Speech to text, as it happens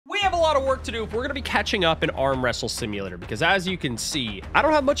lot of work to do if we're gonna be catching up in Arm Wrestle Simulator, because as you can see, I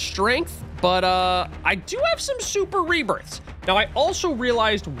don't have much strength, but I do have some super rebirths. Now, I also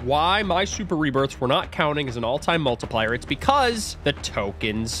realized why my super rebirths were not counting as an all-time multiplier. It's because the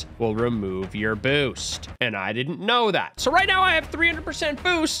tokens will remove your boost, and I didn't know that. So right now I have 300%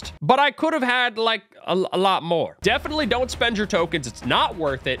 boost, but I could have had like a lot more. Definitely don't spend your tokens. It's not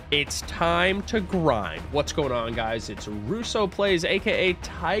worth it. It's time to grind. What's going on, guys? It's RussoPlays, aka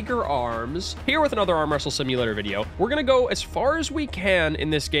Tiger Arms, here with another Arm Wrestle Simulator video. We're gonna go as far as we can in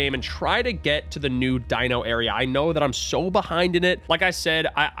this game and try to get to the new dino area. I know that I'm so behind in it. Like I said,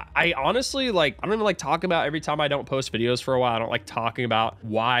 I honestly, like, I don't even like talking about every time I don't post videos for a while. I don't like talking about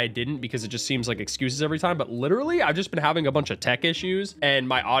why I didn't, because it just seems like excuses every time. But literally, I've just been having a bunch of tech issues and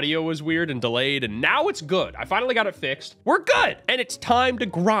my audio was weird and delayed, and now it's good. I finally got it fixed. We're good, and it's time to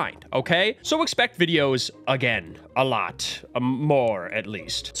grind, okay? So expect videos again, a lot, more at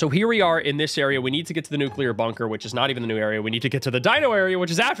least. So here we are in this area. We need to get to the nuclear bunker, which is not even the new area. We need to get to the dino area,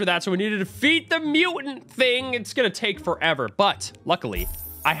 which is after that. So we need to defeat the mutant thing. It's gonna take forever, but luckily,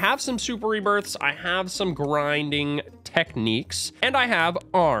 I have some super rebirths, I have some grinding techniques, and I have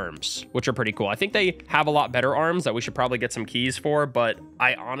arms, which are pretty cool. I think they have a lot better arms that we should probably get some keys for, but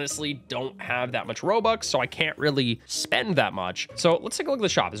I honestly don't have that much Robux, so I can't really spend that much. So let's take a look at the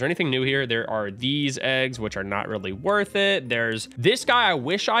shop. Is there anything new here? There are these eggs, which are not really worth it. There's this guy I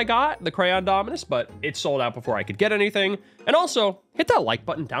wish I got, the Crayon Dominus, but it sold out before I could get anything. And also, hit that like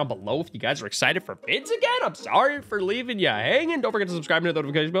button down below if you guys are excited for bids again. I'm sorry for leaving you hanging. Don't forget to subscribe to the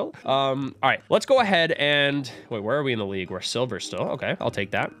notification bell. All right, let's go ahead and wait, where are we in the league? We're silver still. Okay, I'll take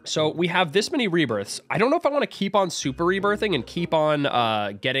that. So we have this many rebirths. I don't know if I want to keep on super rebirthing and keep on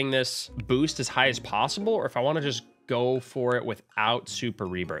getting this boost as high as possible, or if I want to just go for it without super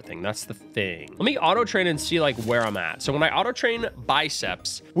rebirthing. That's the thing. Let me auto train and see like where I'm at. So when I auto train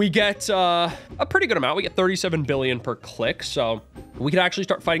biceps, we get a pretty good amount. We get 37 billion per click. So we could actually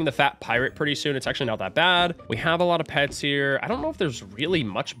start fighting the fat pirate pretty soon. It's actually not that bad. We have a lot of pets here. I don't know if there's really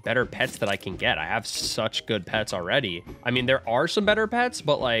much better pets that I can get. I have such good pets already. I mean, there are some better pets,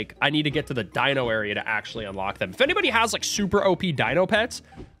 but like I need to get to the dino area to actually unlock them. If anybody has like super OP dino pets,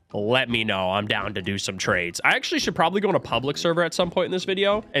 let me know. I'm down to do some trades. I actually should probably go on a public server at some point in this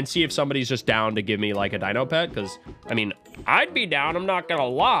video and see if somebody's just down to give me like a dino pet, because I mean, I'd be down, I'm not gonna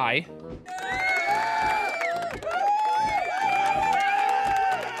lie.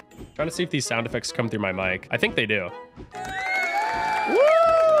 Trying to see if these sound effects come through my mic. I think they do. Woo!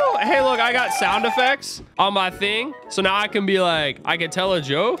 Hey, look, I got sound effects on my thing. So now I can be like, I can tell a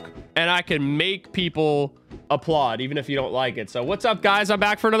joke and I can make people applaud even if you don't like it. So what's up, guys? I'm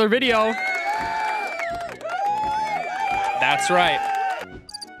back for another video. That's right.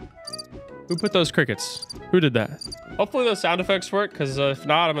 Who put those crickets? Who did that? Hopefully those sound effects work, because if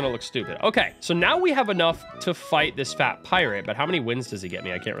not, I'm gonna look stupid. Okay, so now we have enough to fight this fat pirate, but how many wins does he get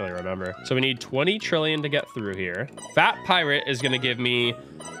me? I can't really remember. So we need 20 trillion to get through here. Fat pirate is gonna give me,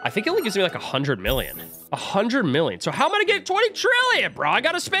 I think it only gives me like 100 million. 100 million. So how am I gonna get 20 trillion, bro? I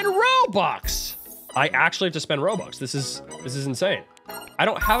gotta spend Robux. I actually have to spend Robux. This is insane. I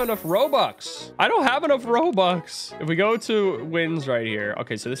don't have enough Robux. I don't have enough Robux. If we go to wins right here.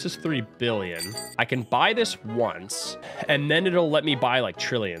 Okay, so this is 3 billion. I can buy this once, and then it'll let me buy like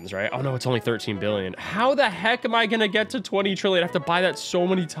trillions, right? Oh no, it's only 13 billion. How the heck am I gonna get to 20 trillion? I have to buy that so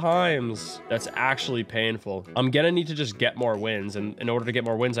many times. That's actually painful. I'm gonna need to just get more wins, and in order to get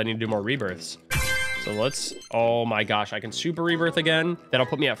more wins, I need to do more rebirths. So let's, oh my gosh, I can super rebirth again. That'll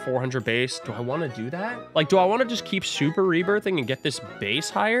put me at 400 base. Do I want to do that? Like, do I want to just keep super rebirthing and get this base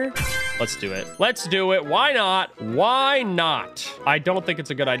higher? Let's do it. Let's do it. Why not? Why not? I don't think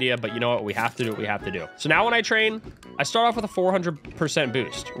it's a good idea, but you know what? We have to do what we have to do. So now when I train, I start off with a 400%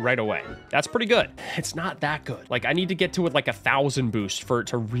 boost right away. That's pretty good. It's not that good. Like, I need to get to it like 1,000 boost for it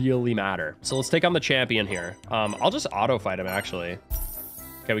to really matter. So let's take on the champion here. I'll just auto fight him actually.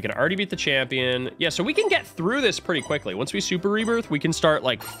 Okay, we can already beat the champion. Yeah, so we can get through this pretty quickly. Once we super rebirth, we can start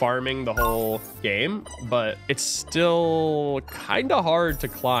like farming the whole game, but it's still kind of hard to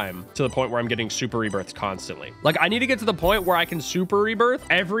climb to the point where I'm getting super rebirths constantly. Like, I need to get to the point where I can super rebirth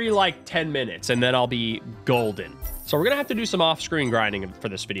every like 10 minutes and then I'll be golden. So we're gonna have to do some off-screen grinding for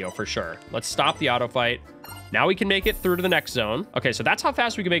this video for sure. Let's stop the auto fight. Now we can make it through to the next zone. Okay, so that's how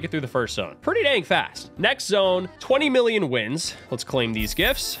fast we can make it through the first zone. Pretty dang fast. Next zone, 20 million wins. Let's claim these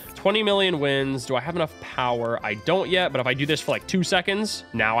gifts. 20 million wins. Do I have enough power? I don't yet, but if I do this for like 2 seconds,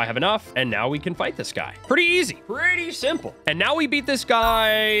 now I have enough, and now we can fight this guy. Pretty easy, pretty simple. And now we beat this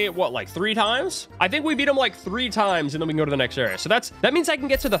guy, what, like 3 times? I think we beat him like 3 times, and then we can go to the next area. So that means I can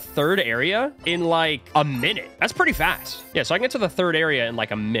get to the 3rd area in like a minute. That's pretty fast. Yeah, so I can get to the 3rd area in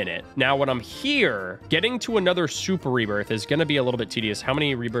like a minute. Now, when I'm here, getting to another super rebirth is gonna be a little bit tedious. How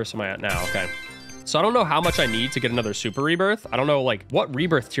many rebirths am I at now? Okay. So I don't know how much I need to get another super rebirth. I don't know, like, what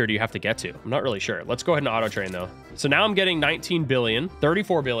rebirth tier do you have to get to? I'm not really sure. Let's go ahead and auto train though. So now I'm getting 19 billion,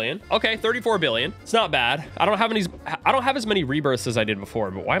 34 billion. Okay, 34 billion. It's not bad. I don't have as many rebirths as I did before,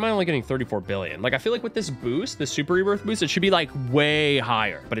 but why am I only getting 34 billion? Like, I feel like with this boost, this super rebirth boost, it should be like way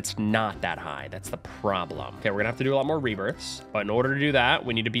higher, but it's not that high. That's the problem. Okay, we're gonna have to do a lot more rebirths, but in order to do that,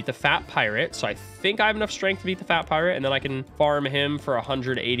 we need to beat the fat pirate. So I think I have enough strength to beat the fat pirate, and then I can farm him for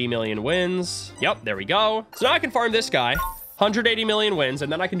 180 million wins. Yep, there we go. So now I can farm this guy. 180 million wins,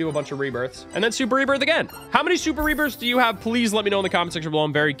 and then I can do a bunch of rebirths, and then super rebirth again. How many super rebirths do you have? Please let me know in the comment section below.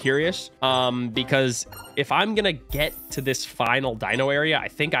 I'm very curious, because if I'm gonna get to this final dino area, I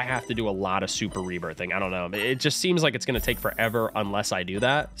think I have to do a lot of super rebirthing. I don't know. It just seems like it's gonna take forever unless I do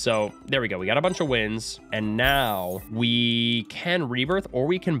that. So there we go. We got a bunch of wins, and now we can rebirth or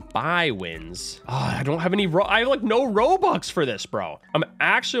we can buy wins. Oh, I don't have any. I have like no Robux for this, bro. I'm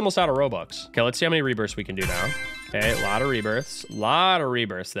actually almost out of Robux. Okay, let's see how many rebirths we can do now. Okay, a lot of rebirths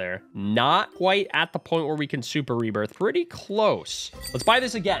there. Not quite at the point where we can super rebirth. Pretty close. Let's buy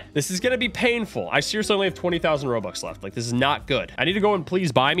this again. This is gonna be painful. I seriously only have 20,000 Robux left. Like, this is not good. I need to go and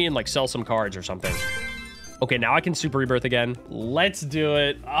please buy me and like sell some cards or something. Okay, now I can super rebirth again. Let's do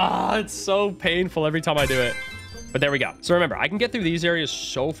it. Ah, it's so painful every time I do it. But there we go. So remember, I can get through these areas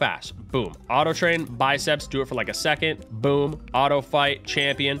so fast. Boom. Auto train, biceps, do it for like a second. Boom. Auto fight,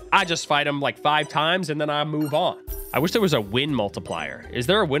 champion. I just fight him like 5 times and then I move on. I wish there was a win multiplier. Is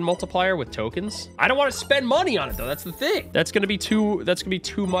there a win multiplier with tokens? I don't want to spend money on it though. That's the thing. That's gonna be too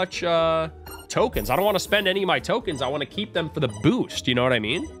much tokens. I don't want to spend any of my tokens. I want to keep them for the boost. You know what I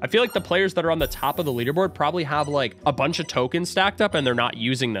mean? I feel like the players that are on the top of the leaderboard probably have like a bunch of tokens stacked up and they're not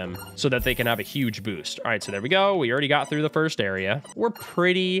using them so that they can have a huge boost. All right, so there we go. We already got through the first area. We're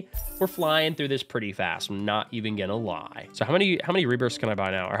flying through this pretty fast. I'm not even gonna lie. So how many rebirths can I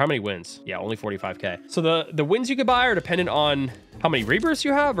buy now? Or how many wins? Yeah, only 45K. So the wins you could buy are dependent on how many rebirths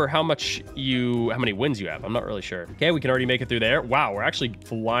you have or how many wins you have. I'm not really sure. Okay, we can already make it through there. Wow, we're actually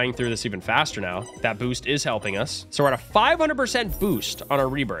flying through this even faster now. That boost is helping us. So we're at a 500% boost on our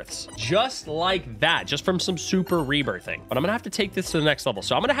rebirths. Just like that, just from some super rebirthing. But I'm gonna have to take this to the next level.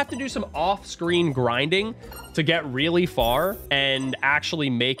 So I'm gonna have to do some off-screen grinding to get really far and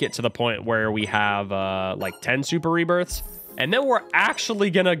actually make it to the point where we have like 10 super rebirths. And then we're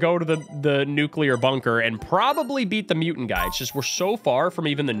actually gonna go to the nuclear bunker and probably beat the mutant guy. It's just we're so far from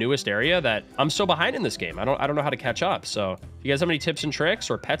even the newest area that I'm so behind in this game. I don't know how to catch up. So if you guys have any tips and tricks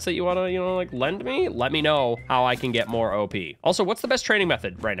or pets that you wanna, like lend me, let me know how I can get more OP. Also, what's the best training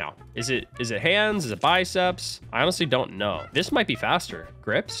method right now? Is it hands? Is it biceps? I honestly don't know. This might be faster.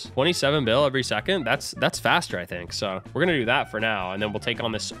 Grips, 27 bill every second. That's faster, I think. So we're gonna do that for now, and then we'll take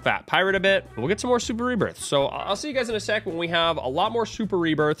on this fat pirate a bit. We'll get some more super rebirths. So I'll see you guys in a sec when we have a lot more super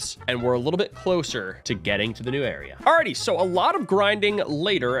rebirths and we're a little bit closer to getting to the new area. Alrighty, so a lot of grinding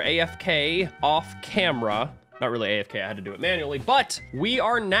later, AFK off camera. Not really AFK, I had to do it manually, but we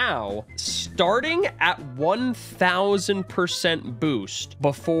are now starting at 1000% boost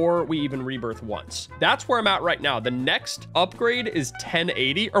before we even rebirth once. That's where I'm at right now. The next upgrade is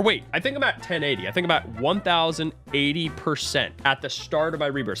 1080, or wait, I think I'm at 1080. I think I'm at 1080% at the start of my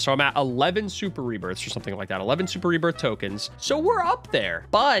rebirth. So I'm at 11 super rebirths or something like that, 11 super rebirth tokens. So we're up there,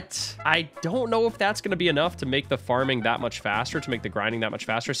 but I don't know if that's gonna be enough to make the farming that much faster, to make the grinding that much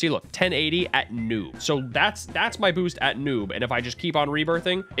faster. See, look, 1080 at noob. So that's my boost at noob, and if I just keep on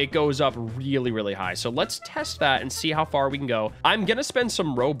rebirthing, it goes up really high. So let's test that and see how far we can go. I'm gonna spend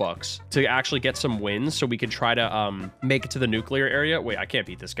some Robux to actually get some wins so we can try to make it to the nuclear area. Wait, I can't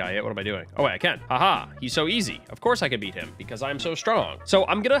beat this guy yet. What am I doing? Oh wait, I can. Haha, he's so easy. Of course I can beat him because I'm so strong. So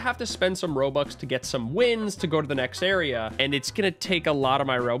I'm gonna have to spend some Robux to get some wins to go to the next area, and it's gonna take a lot of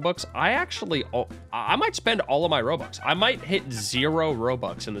my Robux. I might spend all of my Robux. I might hit 0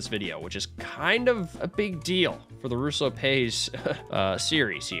 Robux in this video, which is kind of a big deal. deal for the RussoPlays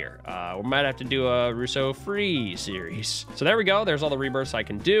series here. We might have to do a Russo free series. So there we go. There's all the rebirths I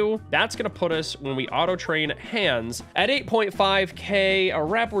can do. That's going to put us, when we auto train hands, at 8.5K a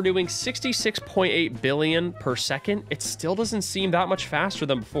rep. We're doing 66.8 billion per second. It still doesn't seem that much faster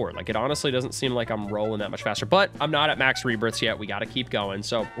than before. Like, it honestly doesn't seem like I'm rolling that much faster, but I'm not at max rebirths yet. We got to keep going.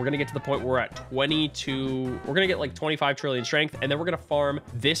 So we're going to get to the point where we're at 22. We're going to get like 25 trillion strength, and then we're going to farm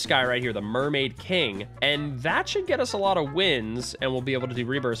this guy right here, the Mermaid King, and that should get us a lot of wins, and we'll be able to do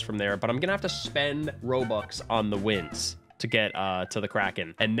rebirths from there. But I'm gonna have to spend Robux on the wins to get to the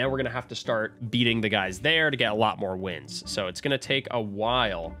Kraken, and then we're gonna have to start beating the guys there to get a lot more wins. So it's gonna take a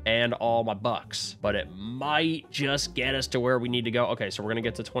while and all my bucks, but it might just get us to where we need to go. Okay, so we're gonna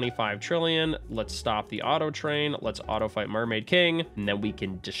get to 25 trillion. Let's stop the auto train. Let's auto fight Mermaid King, and then we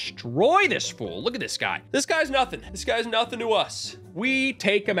can destroy this fool. Look at this guy. This guy's nothing. This guy's nothing to us. We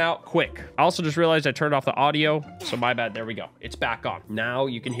take him out quick. I also just realized I turned off the audio, so my bad. There we go. It's back on. Now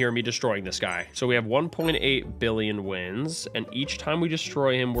you can hear me destroying this guy. So we have 1.8 billion wins, and each time we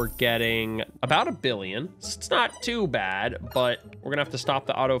destroy him, we're getting about 1 billion. It's not too bad, but we're gonna have to stop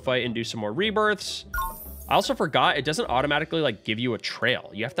the auto fight and do some more rebirths. I also forgot it doesn't automatically like give you a trail.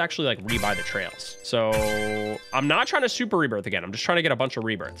 You have to actually like rebuy the trails. So I'm not trying to super rebirth again. I'm just trying to get a bunch of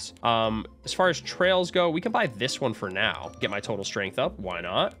rebirths. As far as trails go, we can buy this one for now. Get my total strength up. Why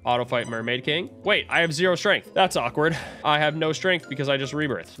not? Auto fight Mermaid King. Wait, I have 0 strength. That's awkward. I have no strength because I just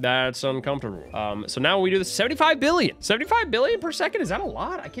rebirthed. That's uncomfortable. So now we do this 75 billion. 75 billion per second. Is that a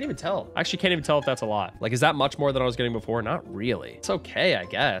lot? I can't even tell. I actually can't even tell if that's a lot. Like, is that much more than I was getting before? Not really. It's okay, I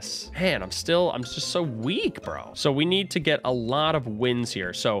guess. Man, I'm just so weak, bro. So we need to get a lot of wins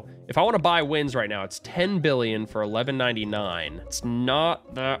here. So if I want to buy wins right now, it's 10 billion for 11.99. It's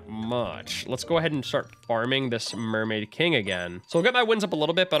not that much. Let's go ahead and start farming this Mermaid King again. So I'll get my wins up a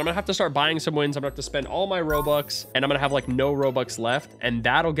little bit, but I'm gonna have to start buying some wins. I'm gonna have to spend all my Robux, and I'm gonna have like no Robux left, and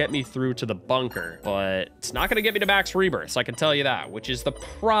that'll get me through to the bunker. But it's not gonna get me to max rebirths, I can tell you that, which is the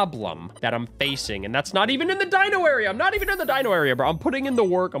problem that I'm facing. And that's not even in the dino area. I'm not even in the dino area, bro. I'm putting in the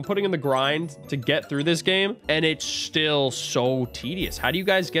work. I'm putting in the grind to get through this game, and it's still so tedious. How do you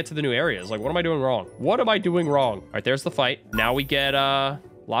guys get to the new areas? Like, what am I doing wrong? What am I doing wrong? All right, there's the fight. Now we get a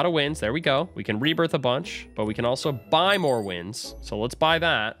lot of wins. There we go. We can rebirth a bunch, but we can also buy more wins. So let's buy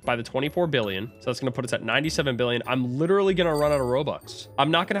that. Buy the 24 billion. So that's going to put us at 97 billion. I'm literally going to run out of Robux. I'm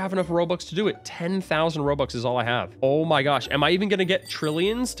not going to have enough Robux to do it. 10,000 Robux is all I have. Oh my gosh. Am I even going to get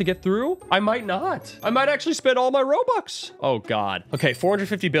trillions to get through? I might not. I might actually spend all my Robux. Oh God. Okay,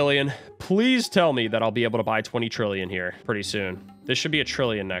 450 billion. Please tell me that I'll be able to buy 20 trillion here pretty soon. This should be 1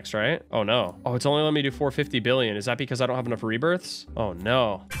 trillion next, right? Oh no. Oh, it's only letting me do 450 billion. Is that because I don't have enough rebirths? Oh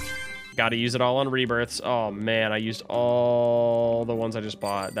no. Got to use it all on rebirths. Oh man, I used all the ones I just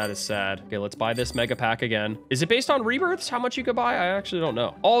bought. That is sad. Okay, let's buy this mega pack again. Is it based on rebirths? How much you could buy? I actually don't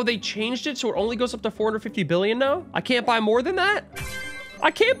know. Oh, they changed it so it only goes up to 450 billion now? I can't buy more than that? I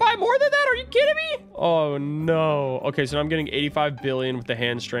can't buy more than that? Are you kidding me? Oh no. Okay, so now I'm getting 85 billion with the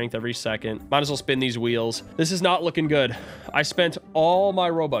hand strength every second. Might as well spin these wheels. This is not looking good. I spent all my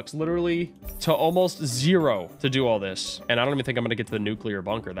Robux, literally to almost 0 to do all this. And I don't even think I'm gonna get to the nuclear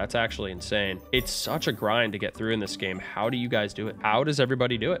bunker. That's actually insane. It's such a grind to get through in this game. How do you guys do it? How does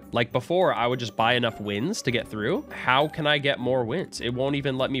everybody do it? Like before, I would just buy enough wins to get through. How can I get more wins? It won't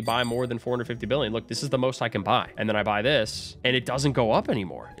even let me buy more than 450 billion. Look, this is the most I can buy. And then I buy this and it doesn't go up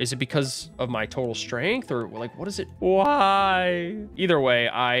anymore. Is it because of my total strength, or like, what is it? Why? Either way,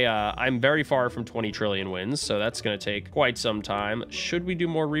 I'm very far from 20 trillion wins, so that's going to take quite some time. Should we do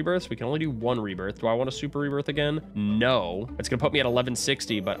more rebirths? We can only do 1 rebirth. Do I want a super rebirth again? No. It's going to put me at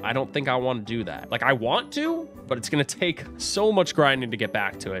 1160, but I don't think I want to do that. Like, I want to, but it's going to take so much grinding to get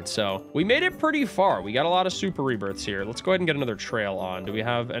back to it. So we made it pretty far. We got a lot of super rebirths here. Let's go ahead and get another trail on. Do we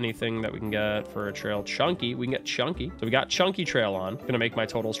have anything that we can get for a trail? Chunky. We can get chunky. So we got chunky trail on. Going to make my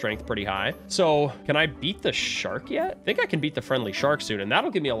total strength pretty high. So can I beat the shark yet? I think I can beat the friendly shark soon, and that'll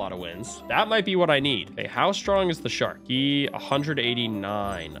give me a lot of wins. That might be what I need. Okay, how strong is the shark? He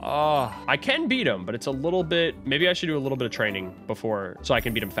 189. Oh, I can beat him, but it's a little bit, maybe I should do a little bit of training before so I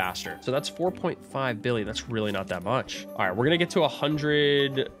can beat him faster. So that's 4.5 billion. That's really not that much. All right, we're gonna get to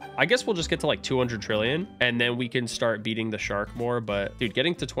 100. I guess we'll just get to like 200 trillion, and then we can start beating the shark more. But dude,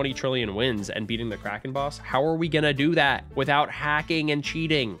 getting to 20 trillion wins and beating the Kraken boss, how are we gonna do that without hacking lying and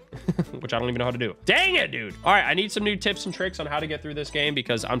cheating, which I don't even know how to do. Dang it, dude. All right, I need some new tips and tricks on how to get through this game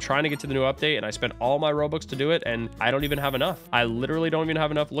because I'm trying to get to the new update and I spent all my Robux to do it and I don't even have enough. I literally don't even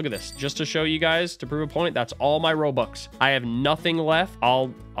have enough. Look at this. Just to show you guys, to prove a point, that's all my Robux. I have nothing left.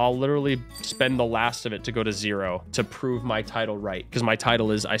 I'll literally spend the last of it to go to 0 to prove my title right, because my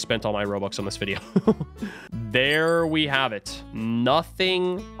title is I spent all my Robux on this video. There we have it.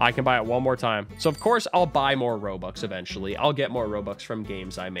 Nothing. I can buy it one more time. So of course I'll buy more Robux eventually. I'll get more Robux from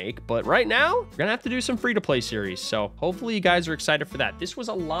games I make, but right now we're gonna have to do some free-to-play series. So hopefully you guys are excited for that. This was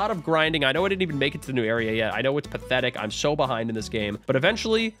a lot of grinding. I know I didn't even make it to the new area yet. I know it's pathetic. I'm so behind in this game, but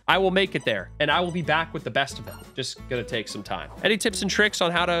eventually I will make it there and I will be back with the best of them. Just gonna take some time. Any tips and tricks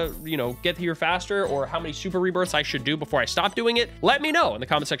on how to, you know, get here faster or how many super rebirths I should do before I stop doing it? Let me know in the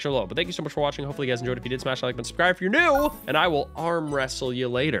comment section below. But thank you so much for watching. Hopefully you guys enjoyed. If you did, smash that like button, subscribe if you're new, and I will arm wrestle you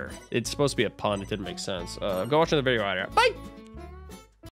later. It's supposed to be a pun. It didn't make sense. Go watch another video out here. Bye.